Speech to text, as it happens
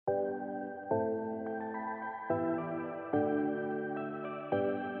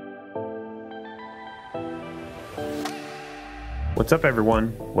What's up,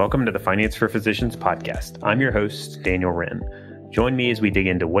 everyone? Welcome to the Finance for Physicians podcast. I'm your host, Daniel Wren. Join me as we dig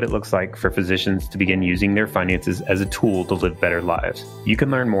into what it looks like for physicians to begin using their finances as a tool to live better lives. You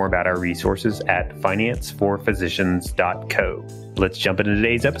can learn more about our resources at financeforphysicians.co. Let's jump into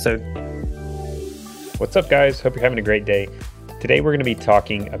today's episode. What's up, guys? Hope you're having a great day. Today, we're going to be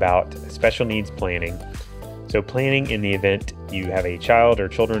talking about special needs planning. So planning in the event you have a child or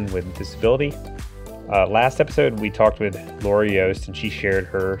children with disability. Last episode, we talked with Laura Yost, and she shared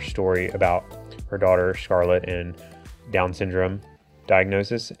her story about her daughter, Scarlett, and Down syndrome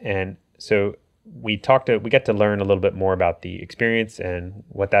diagnosis. And so we got to learn a little bit more about the experience and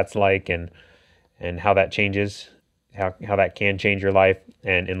what that's like and how that changes, how that can change your life.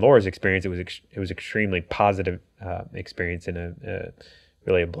 And in Laura's experience, it was extremely positive experience and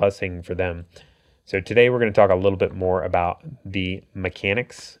really a blessing for them. So today we're going to talk a little bit more about the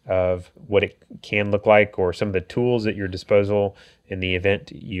mechanics of what it can look like, or some of the tools at your disposal in the event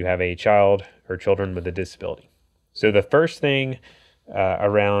you have a child or children with a disability. So the first thing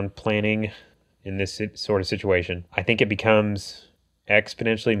around planning in this sort of situation, I think it becomes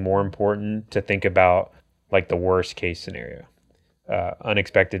exponentially more important to think about like the worst case scenario,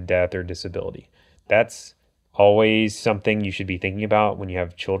 unexpected death or disability. That's always something you should be thinking about when you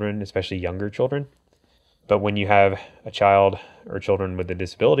have children, especially younger children. But when you have a child or children with a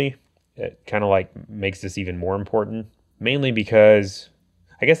disability, it kind of like makes this even more important, mainly because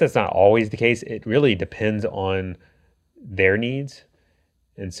I guess that's not always the case. It really depends on their needs.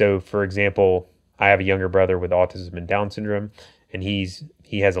 And so, for example, I have a younger brother with autism and Down syndrome, and he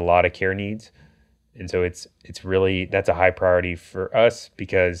has a lot of care needs. And so it's really, that's a high priority for us,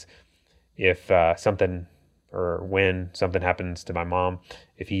 because if when something happens to my mom,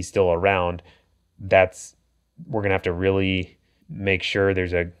 if he's still around, we're going to have to really make sure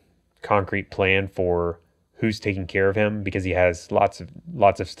there's a concrete plan for who's taking care of him, because he has lots of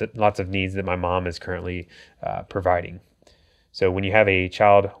needs that my mom is currently providing. So when you have a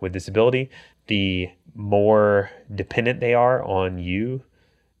child with disability, the more dependent they are on you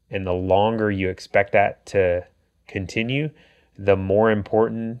and the longer you expect that to continue, the more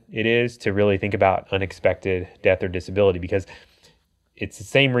important it is to really think about unexpected death or disability, because it's the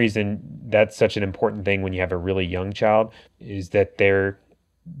same reason that's such an important thing when you have a really young child, is that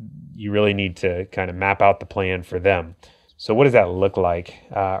you really need to kind of map out the plan for them. So what does that look like?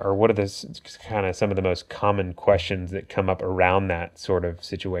 Or what are some of the most common questions that come up around that sort of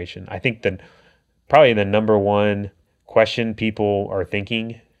situation? I think that probably the number one question people are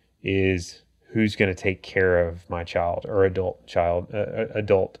thinking is, who's going to take care of my child or adult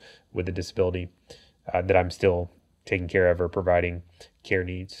with a disability that I'm still taking care of or providing care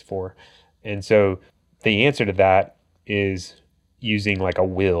needs for? And so the answer to that is using like a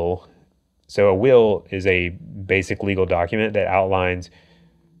will. So a will is a basic legal document that outlines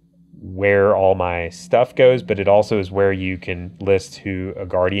where all my stuff goes, but it also is where you can list who a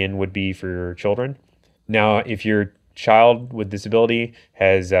guardian would be for your children. Now, if your child with disability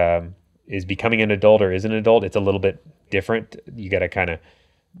is becoming an adult or is an adult, it's a little bit different. You got to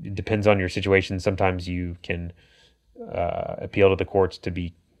it depends on your situation. Sometimes you can appeal to the courts to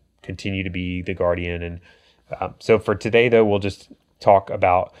continue to be the guardian. And so for today, though, we'll just talk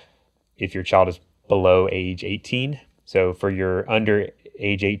about if your child is below age 18. So for your under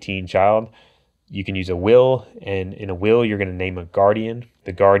age 18 child, you can use a will. And in a will, you're going to name a guardian.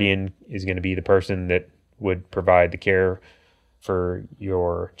 The guardian is going to be the person that would provide the care for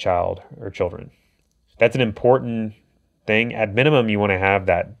your child or children. That's an important thing. At minimum, you want to have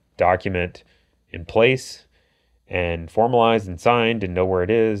that document in place and formalized and signed and know where it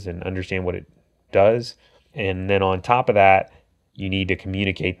is and understand what it does. And then on top of that, you need to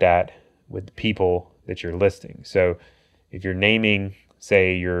communicate that with the people that you're listing. So if you're naming,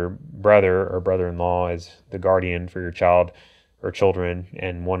 say, your brother or brother-in-law as the guardian for your child or children,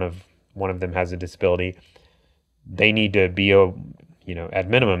 and one of them has a disability, they need to be, at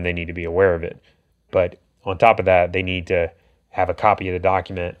minimum, they need to be aware of it. But on top of that, they need to have a copy of the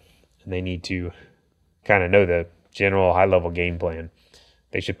document, and they need to kind of know the general high-level game plan.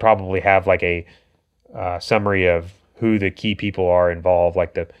 They should probably have like a summary of who the key people are involved,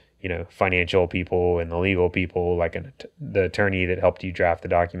 like the financial people and the legal people, like the attorney that helped you draft the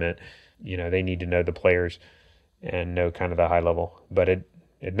document. They need to know the players and know kind of the high level. But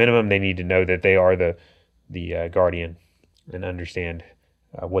at minimum, they need to know that they are the guardian and understand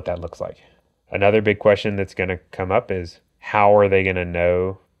what that looks like. Another big question that's going to come up is, how are they going to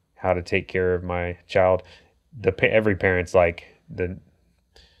know how to take care of my child? Every parent's like, the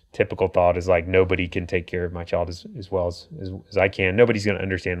typical thought is like, nobody can take care of my child as well as I can. Nobody's going to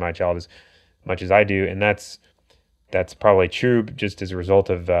understand my child as much as I do. And that's that's probably true just as a result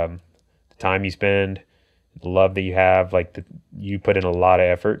of the time you spend, the love that you have. You put in a lot of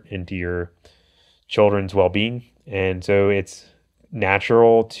effort into your children's well-being, and so it's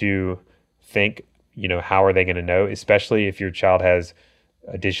natural to think, how are they going to know, especially if your child has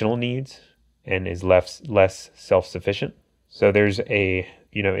additional needs and is less self-sufficient. So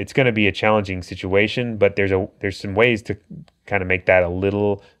it's going to be a challenging situation, but there's some ways to kind of make that a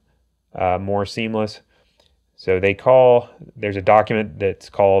little more seamless. So there's a document it's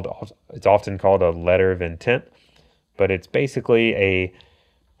often called a letter of intent, but it's basically a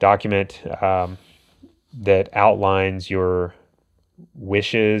document that outlines your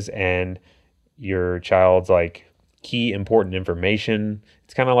wishes and your child's key important information.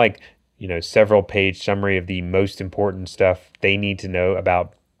 It's kind of like, several page summary of the most important stuff they need to know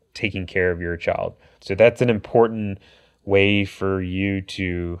about taking care of your child. So that's an important way for you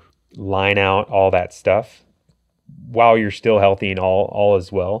to line out all that stuff while you're still healthy and all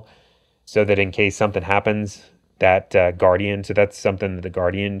is well, so that in case something happens, that guardian, so that's something that the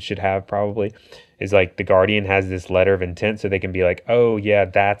guardian should have probably, is the guardian has this letter of intent, so they can be like, oh yeah,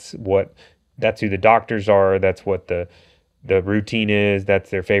 that's who the doctors are, that's what the routine is, that's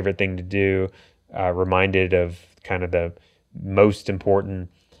their favorite thing to do, reminded of kind of the most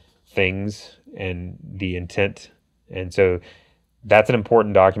important things and the intent. And so that's an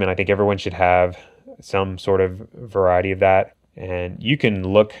important document. I think everyone should have some sort of variety of that. And you can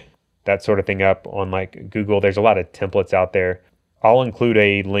look that sort of thing up on Google. There's a lot of templates out there. I'll include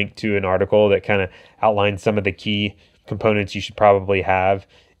a link to an article that kind of outlines some of the key components you should probably have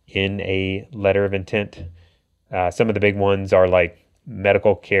in a letter of intent. Some of the big ones are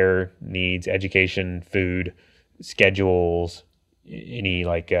medical care needs, education, food, schedules, any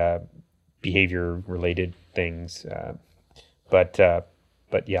behavior related things. But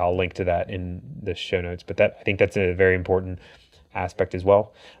yeah, I'll link to that in the show notes. But I think that's a very important aspect as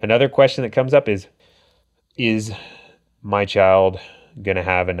well. Another question that comes up is my child going to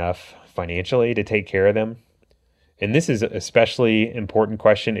have enough financially to take care of them? And this is an especially important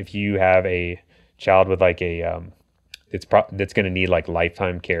question if you have a child with that's going to need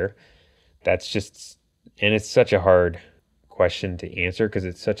lifetime care. And it's such a hard question to answer because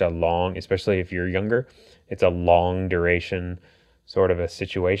it's such a long, especially if you're younger, it's a long duration sort of a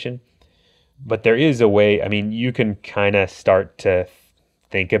situation. But there is a way, you can kind of start to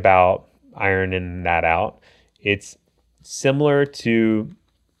think about ironing that out. It's similar to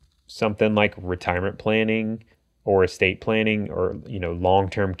something like retirement planning or estate planning or,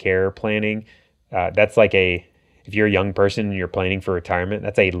 long-term care planning. That's if you're a young person and you're planning for retirement,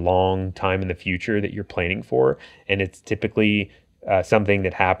 that's a long time in the future that you're planning for. And it's typically something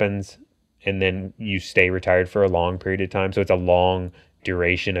that happens and then you stay retired for a long period of time. So it's a long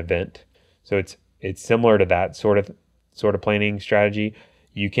duration event. So it's similar to that sort of planning strategy.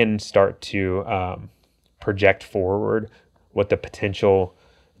 You can start to project forward what the potential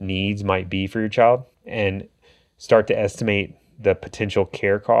needs might be for your child and start to estimate the potential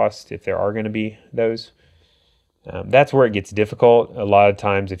care costs if there are going to be those. That's where it gets difficult. A lot of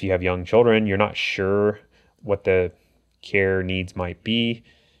times if you have young children, you're not sure what the care needs might be.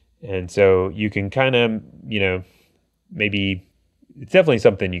 And so you can kind of, maybe it's definitely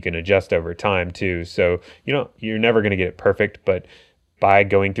something you can adjust over time too. So, you're never going to get it perfect, but by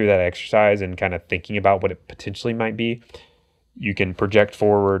going through that exercise and kind of thinking about what it potentially might be, you can project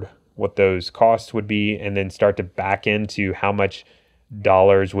forward what those costs would be and then start to back into how much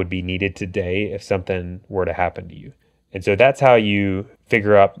dollars would be needed today if something were to happen to you. And so that's how you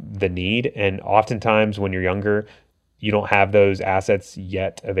figure out the need. And oftentimes when you're younger, you don't have those assets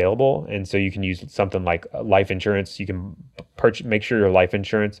yet available. And so you can use something like life insurance. You can make sure your life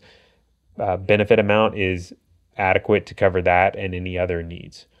insurance benefit amount is adequate to cover that and any other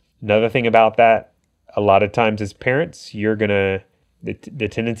needs. Another thing about that, a lot of times as parents, the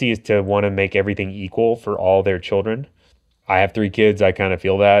tendency is to want to make everything equal for all their children. I have 3 kids. I kind of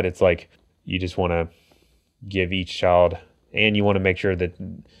feel that. It's you just want to give each child, and you want to make sure that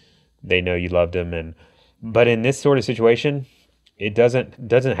they know you loved them. But in this sort of situation, it doesn't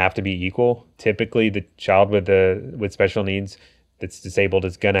have to be equal. Typically, the child with special needs that's disabled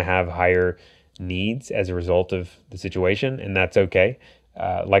is going to have higher needs as a result of the situation, and that's okay.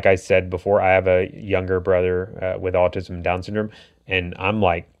 Like I said before, I have a younger brother with autism and Down syndrome, and I'm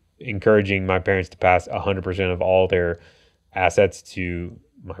encouraging my parents to pass 100% of all their assets to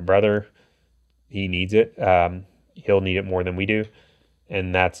my brother. He needs it. He'll need it more than we do,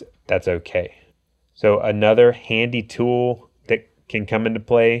 and that's okay. So another handy tool that can come into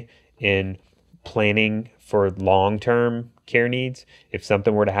play in planning for long-term care needs, if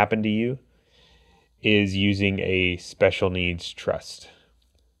something were to happen to you, is using a special needs trust.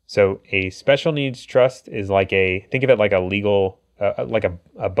 So a special needs trust is think of it like a legal, like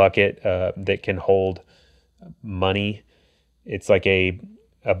a bucket that can hold money. It's like a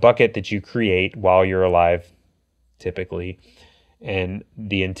bucket that you create while you're alive, typically. And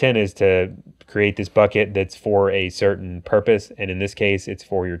the intent is to create this bucket that's for a certain purpose. And in this case, it's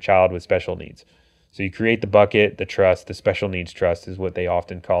for your child with special needs. So you create the bucket, the trust, the special needs trust is what they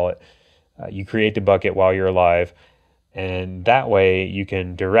often call it. You create the bucket while you're alive. And that way you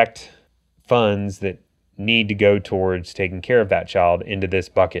can direct funds that need to go towards taking care of that child into this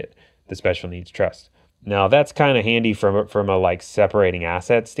bucket, the special needs trust. Now that's kind of handy from a like separating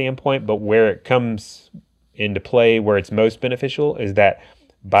assets standpoint, but where it comes into play, where it's most beneficial, is that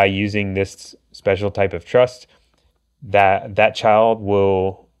by using this special type of trust, that child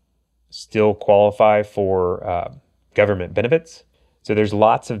will still qualify for government benefits. So there's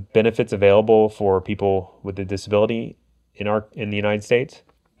lots of benefits available for people with a disability in the United States.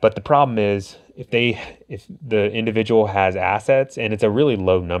 But the problem is if the individual has assets, and it's a really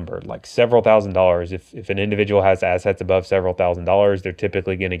low number, like several $1,000s. If an individual has assets above several $1,000s, they're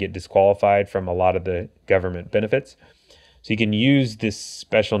typically going to get disqualified from a lot of the government benefits. So you can use this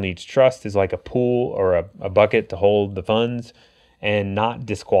special needs trust as like a pool or a bucket to hold the funds and not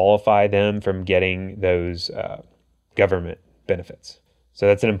disqualify them from getting those government benefits. So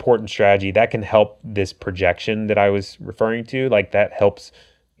that's an important strategy that can help this projection that I was referring to. Like that helps,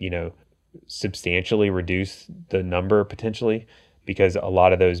 substantially reduce the number potentially, because a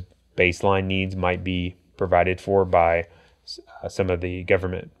lot of those baseline needs might be provided for by some of the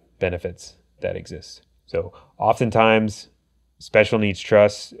government benefits that exist. So oftentimes special needs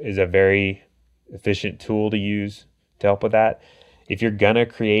trust is a very efficient tool to use to help with that. If you're gonna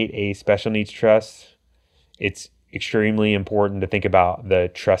create a special needs trust, it's extremely important to think about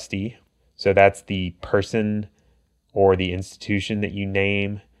the trustee. So that's the person or the institution that you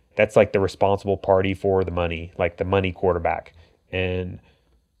name. That's like the responsible party for the money, like the money quarterback. And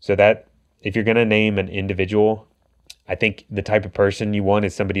so that if you're going to name an individual, I think the type of person you want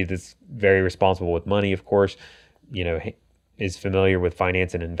is somebody that's very responsible with money, of course, is familiar with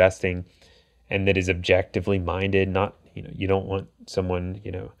finance and investing, and that is objectively minded. Not, you don't want someone,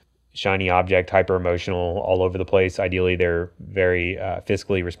 shiny object, hyper emotional, all over the place. Ideally, they're very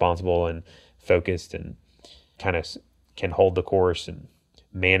fiscally responsible and focused and kind of can hold the course and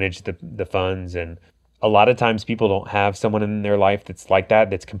manage the funds. And a lot of times people don't have someone in their life that's like that,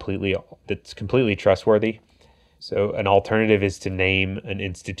 that's completely trustworthy. So an alternative is to name an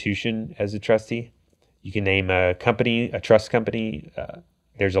institution as a trustee. You can name a company, a trust company.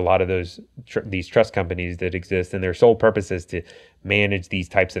 There's a lot of these trust companies that exist, and their sole purpose is to manage these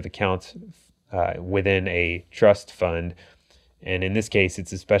types of accounts within a trust fund. And in this case,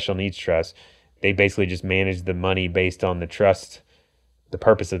 it's a special needs trust. They basically just manage the money based on the trust, the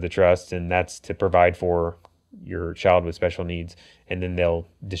purpose of the trust, and that's to provide for your child with special needs. And then they'll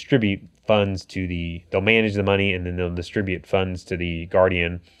distribute funds they'll manage the money, and then they'll distribute funds to the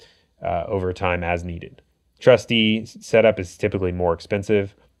guardian over time as needed. Trustee setup is typically more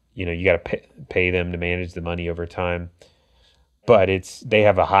expensive. You got to pay them to manage the money over time, but they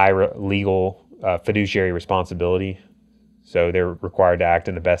have a high legal fiduciary responsibility. So they're required to act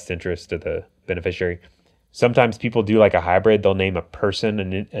in the best interest of the beneficiary. Sometimes people do like a hybrid. They'll name a person,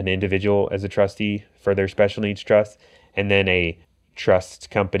 an individual, as a trustee for their special needs trust, and then a trust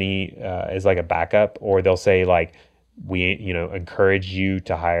company as like a backup. Or they'll say like, we encourage you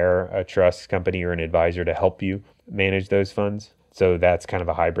to hire a trust company or an advisor to help you manage those funds. So that's kind of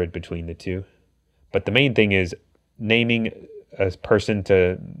a hybrid between the two. But the main thing is naming a person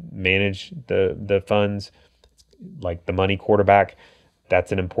to manage the funds, like the money quarterback.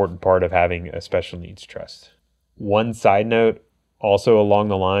 That's an important part of having a special needs trust. One side note, also along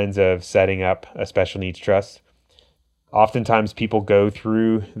the lines of setting up a special needs trust, oftentimes people go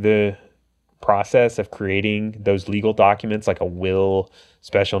through the process of creating those legal documents, like a will,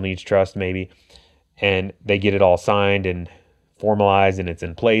 special needs trust maybe, and they get it all signed and formalized and it's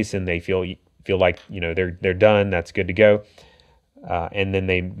in place, and they feel like they're done, that's good to go, and then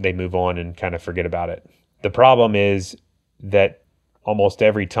they move on and kind of forget about it. The problem is that almost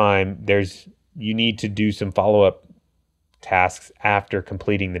every time you need to do some follow-up tasks after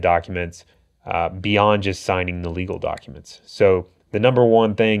completing the documents beyond just signing the legal documents. So the number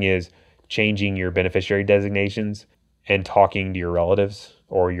one thing is changing your beneficiary designations and talking to your relatives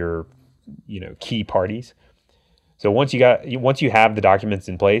or your key parties. So once you have the documents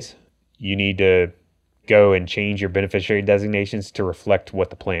in place, you need to go and change your beneficiary designations to reflect what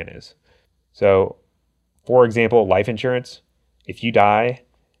the plan is. So for example, life insurance, if you die,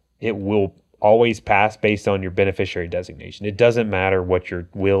 it will always pass based on your beneficiary designation. It doesn't matter what your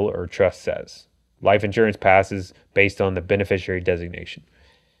will or trust says. Life insurance passes based on the beneficiary designation.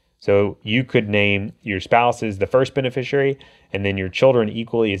 So you could name your spouse as the first beneficiary and then your children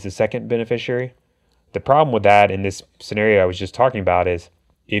equally as the second beneficiary. The problem with that in this scenario I was just talking about is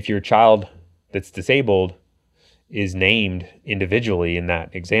if your child that's disabled is named individually in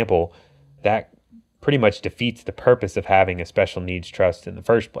that example, that pretty much defeats the purpose of having a special needs trust in the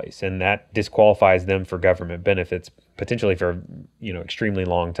first place. And that disqualifies them for government benefits, potentially for, extremely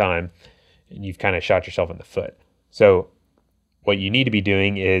long time. And you've kind of shot yourself in the foot. So what you need to be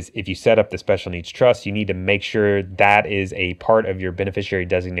doing is if you set up the special needs trust, you need to make sure that is a part of your beneficiary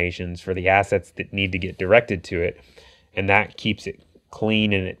designations for the assets that need to get directed to it. And that keeps it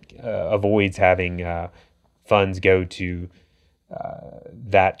clean and it avoids having funds go to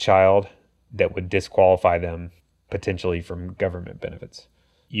that child that would disqualify them potentially from government benefits.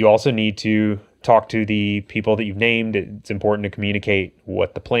 You also need to talk to the people that you've named. It's important to communicate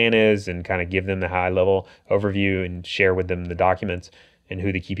what the plan is and kind of give them the high level overview and share with them the documents and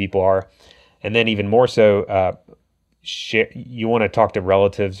who the key people are. And then even more so, you want to talk to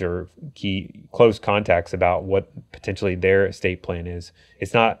relatives or key close contacts about what potentially their estate plan is.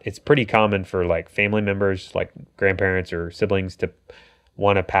 It's pretty common for like family members, like grandparents or siblings, to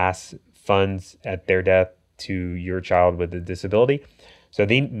want to pass funds at their death to your child with a disability. So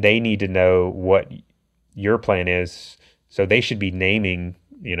they need to know what your plan is. So they should be naming,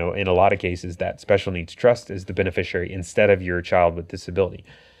 in a lot of cases, that special needs trust as the beneficiary instead of your child with disability.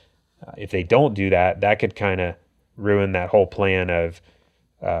 If they don't do that, that could kind of ruin that whole plan of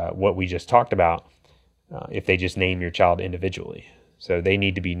what we just talked about if they just name your child individually. So they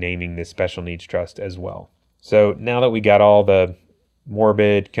need to be naming this special needs trust as well. So now that we got all the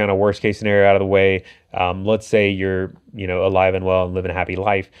morbid kind of worst case scenario out of the way, let's say you're alive and well and living a happy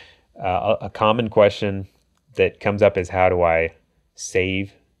life. A common question that comes up is, how do I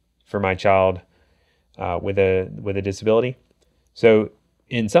save for my child with a disability? So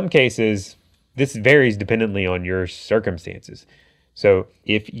in some cases, this varies dependently on your circumstances. So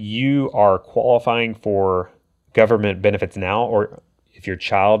if you are qualifying for government benefits now, or if your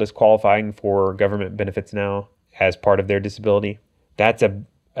child is qualifying for government benefits now as part of their disability, that's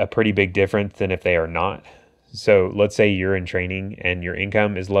a pretty big difference than if they are not. So let's say you're in training and your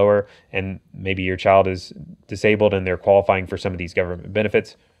income is lower and maybe your child is disabled and they're qualifying for some of these government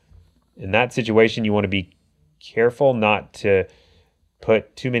benefits. In that situation, you want to be careful not to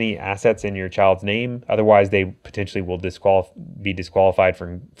put too many assets in your child's name. Otherwise, they potentially will be disqualified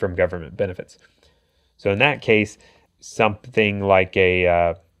from government benefits. So in that case, something like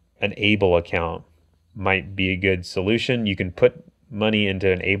an ABLE account might be a good solution. You can put money into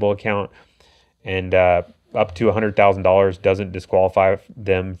an ABLE account, and up to $100,000 doesn't disqualify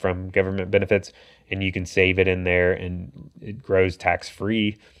them from government benefits, and you can save it in there and it grows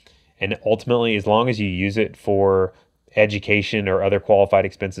tax-free. And ultimately, as long as you use it for education or other qualified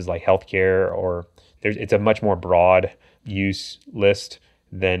expenses like healthcare, or it's a much more broad use list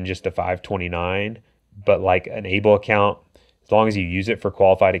than just a 529. But like an ABLE account, as long as you use it for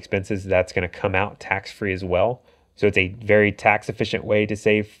qualified expenses, that's going to come out tax-free as well. So it's a very tax efficient way to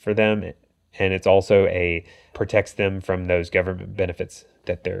save for them. And it's also protects them from those government benefits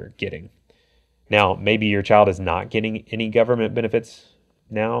that they're getting. Now, maybe your child is not getting any government benefits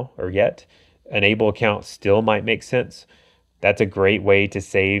now or yet. An ABLE account still might make sense. That's a great way to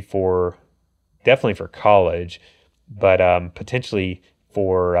save definitely for college, but potentially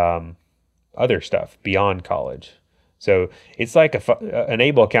for other stuff beyond college. So it's like an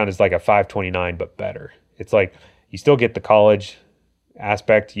ABLE account is like a 529, but better. It's like you still get the college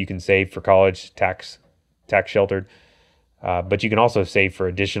aspect. You can save for college, tax sheltered, but you can also save for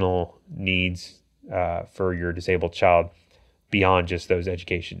additional needs for your disabled child beyond just those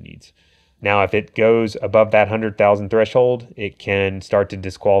education needs. Now, if it goes above that 100,000 threshold, it can start to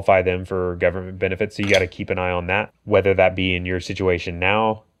disqualify them for government benefits. So you got to keep an eye on that, whether that be in your situation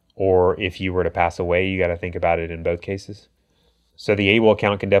now or if you were to pass away. You got to think about it in both cases. So the ABLE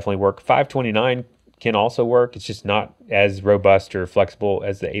account can definitely work. 529 can also work. It's just not as robust or flexible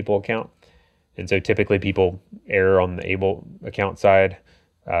as the ABLE account. And so typically people err on the ABLE account side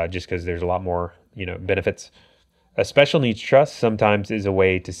just because there's a lot more benefits. A special needs trust sometimes is a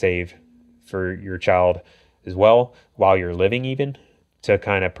way to save for your child as well while you're living, even to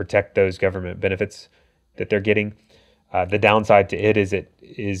kind of protect those government benefits that they're getting. The downside to it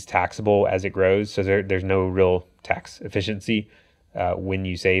is taxable as it grows. So there's no real tax efficiency when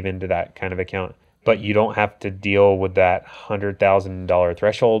you save into that kind of account. But you don't have to deal with that $100,000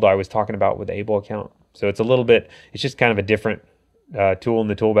 threshold I was talking about with the ABLE account. So it's just kind of a different tool in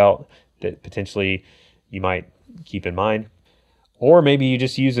the tool belt that potentially you might keep in mind. Or maybe you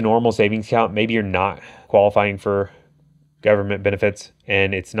just use a normal savings account. Maybe you're not qualifying for government benefits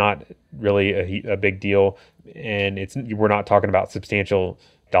and it's not really a big deal. And we're not talking about substantial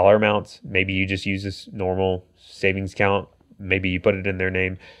dollar amounts. Maybe you just use this normal savings account. Maybe you put it in their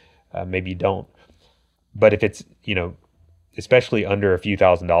name. Maybe you don't. But if it's, especially under a few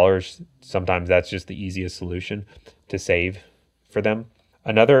 $1,000s, sometimes that's just the easiest solution to save for them.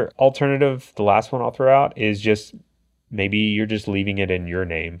 Another alternative, the last one I'll throw out, is just maybe you're just leaving it in your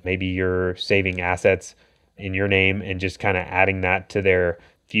name. Maybe you're saving assets in your name and just kind of adding that to their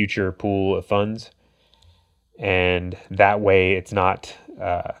future pool of funds. And that way it's not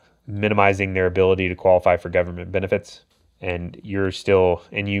minimizing their ability to qualify for government benefits. And you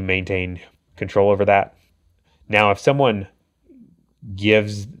maintain control over that. Now, if someone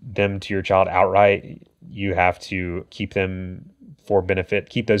gives them to your child outright, you have to keep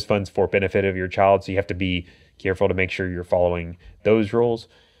those funds for benefit of your child. So you have to be careful to make sure you're following those rules.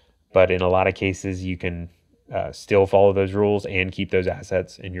 But in a lot of cases, you can still follow those rules and keep those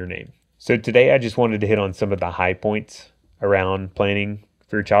assets in your name. So today I just wanted to hit on some of the high points around planning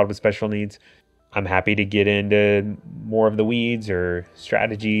for your child with special needs. I'm happy to get into more of the weeds or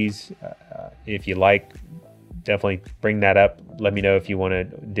strategies. If you like, definitely bring that up. Let me know if you want to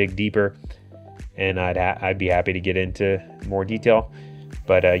dig deeper, and I'd be happy to get into more detail.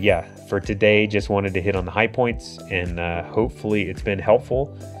 But for today, just wanted to hit on the high points, and hopefully it's been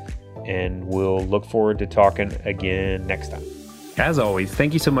helpful. And we'll look forward to talking again next time. As always,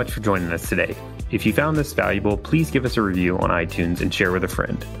 thank you so much for joining us today. If you found this valuable, please give us a review on iTunes and share with a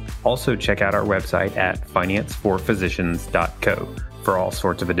friend. Also, check out our website at financeforphysicians.co for all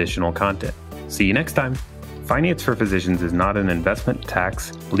sorts of additional content. See you next time. Finance for Physicians is not an investment,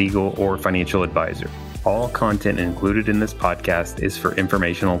 tax, legal, or financial advisor. All content included in this podcast is for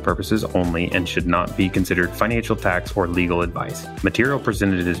informational purposes only and should not be considered financial, tax, or legal advice. Material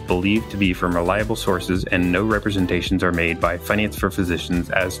presented is believed to be from reliable sources, and no representations are made by Finance for Physicians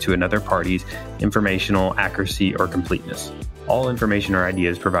as to another party's informational accuracy or completeness. All information or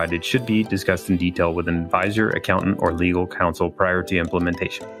ideas provided should be discussed in detail with an advisor, accountant, or legal counsel prior to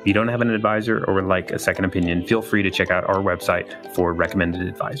implementation. If you don't have an advisor or would like a second opinion, feel free to check out our website for recommended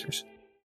advisors.